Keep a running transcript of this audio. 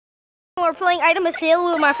We're playing Item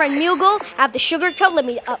Asylum with my friend Milo. I have the sugar cup. Let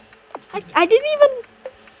me up. I didn't even.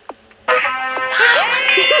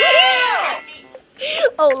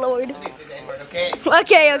 Oh Lord. Okay.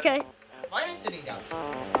 Okay. Why are you sitting down?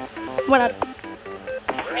 Why not? No,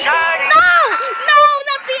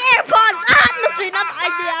 not the AirPods.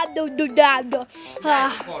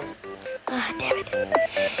 Damn it.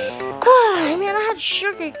 Man, I had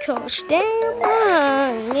sugar coach. Damn.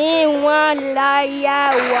 I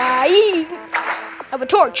have a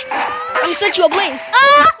torch. I'm gonna set you ablaze.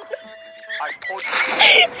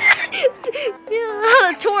 Yeah,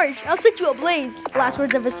 a torch. I'll set you ablaze. Last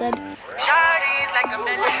words ever said. I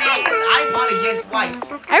fought against twice.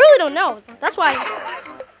 I really don't know. That's why.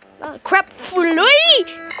 Crap.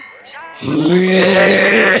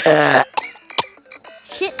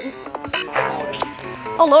 Shit.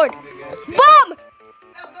 Oh Lord. Bomb!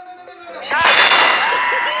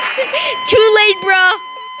 Too late, bro.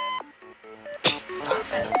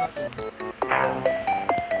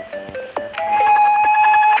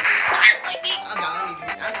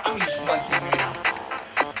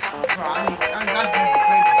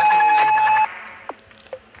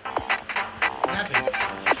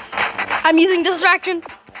 I'm using distraction.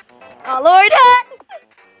 Oh Lord.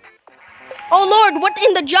 Oh Lord, what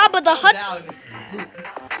in the job of the hut?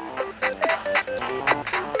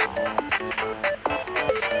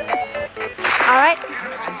 Alright.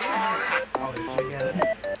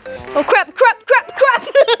 Oh crap.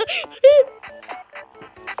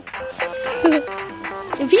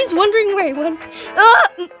 If he's wondering where he went.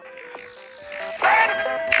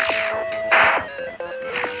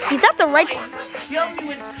 He's at the right. Kill me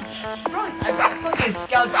with. Bro, I fucking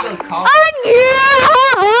scout kill call. Yeah!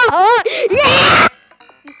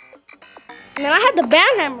 And then I had the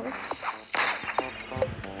band hammer.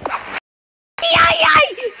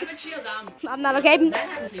 I'm not okay.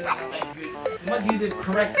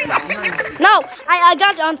 No, I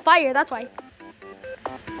got on fire. That's why.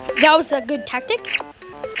 That was a good tactic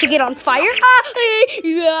to get on fire.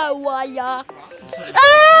 Yeah.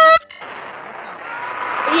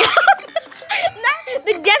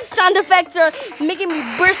 The death sound effects are making me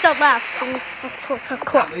burst out laugh.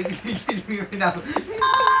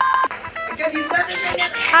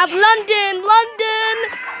 Have London.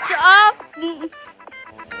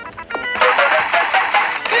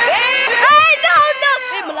 Hey, no.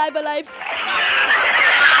 I'm alive.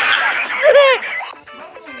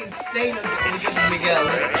 Yeah.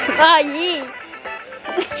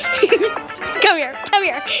 Come here.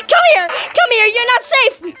 You're not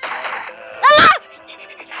safe.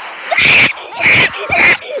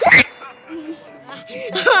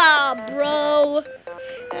 Bro.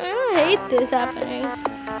 I hate this happening.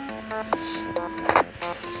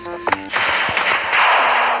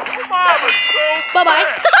 Bye-bye.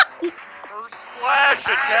 First splash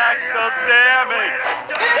attack does damage.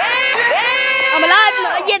 I'm alive.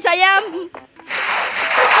 Yes, I am.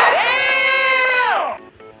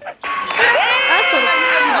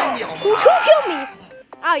 Who killed me?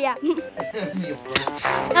 Oh, yeah.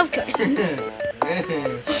 Of course.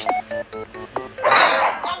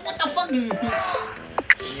 What the fuck?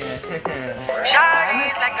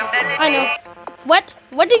 I know. What?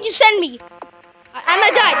 What did you send me? And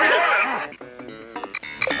I died.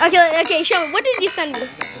 Okay, show me. What did you send me?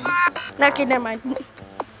 Okay, never mind.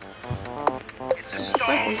 It's a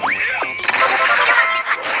stone.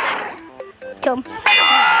 Come.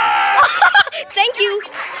 Thank you.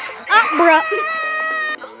 Bruh.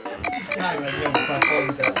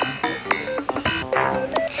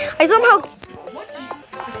 I somehow.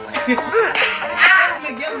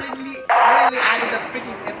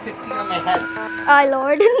 Oh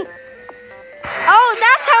Lord. Oh,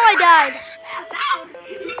 that's how I died.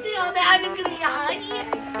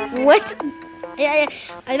 What? Yeah,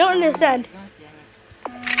 I don't understand.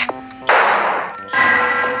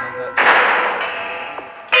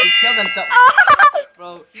 He killed himself.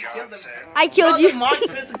 Bro, he killed himself. I killed you.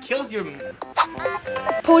 Marksman killed your.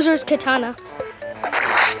 Poser's katana.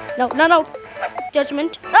 No.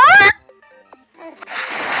 Judgment. I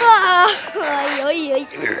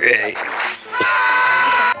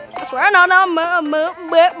swear, no. I'm gonna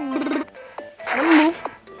move.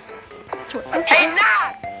 I swear.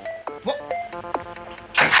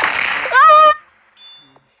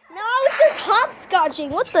 No, it's just hopscotching.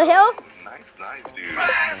 What the hell? Nice, dude.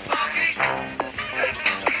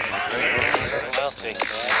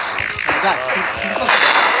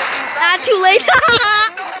 Too late.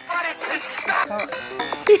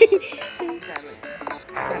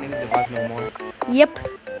 Yep.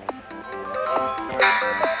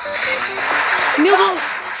 Milo.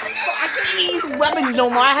 I can't even use weapons no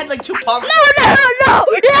more. I had like 2 pumps. No!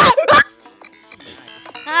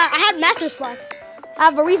 I had Master Spark. I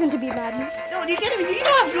have a reason to be mad. No, you can't even. You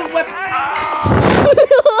don't have good weapons.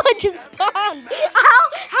 I just spawned.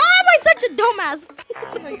 How am I such a dumbass?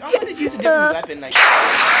 Like, I'm gonna use a different weapon. Like,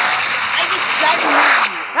 I just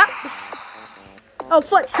died. Oh,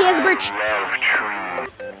 foot. He has a bridge.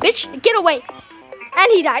 Bitch, get away.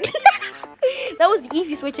 And he died. That was the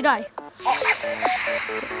easiest way to die.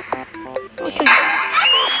 Okay.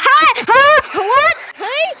 Hi! What?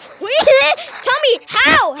 Hey? Wait, tell me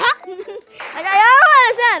how? I don't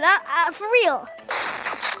understand. For real.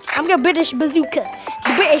 I'm gonna British bazooka.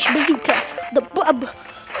 The British bazooka.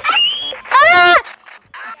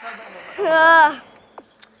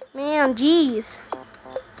 Man, jeez.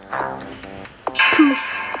 Poof.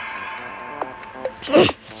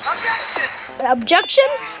 Objection?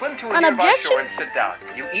 You swim to a An nearby objection? shore and sit down.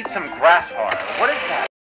 You eat some grass hard. What is that?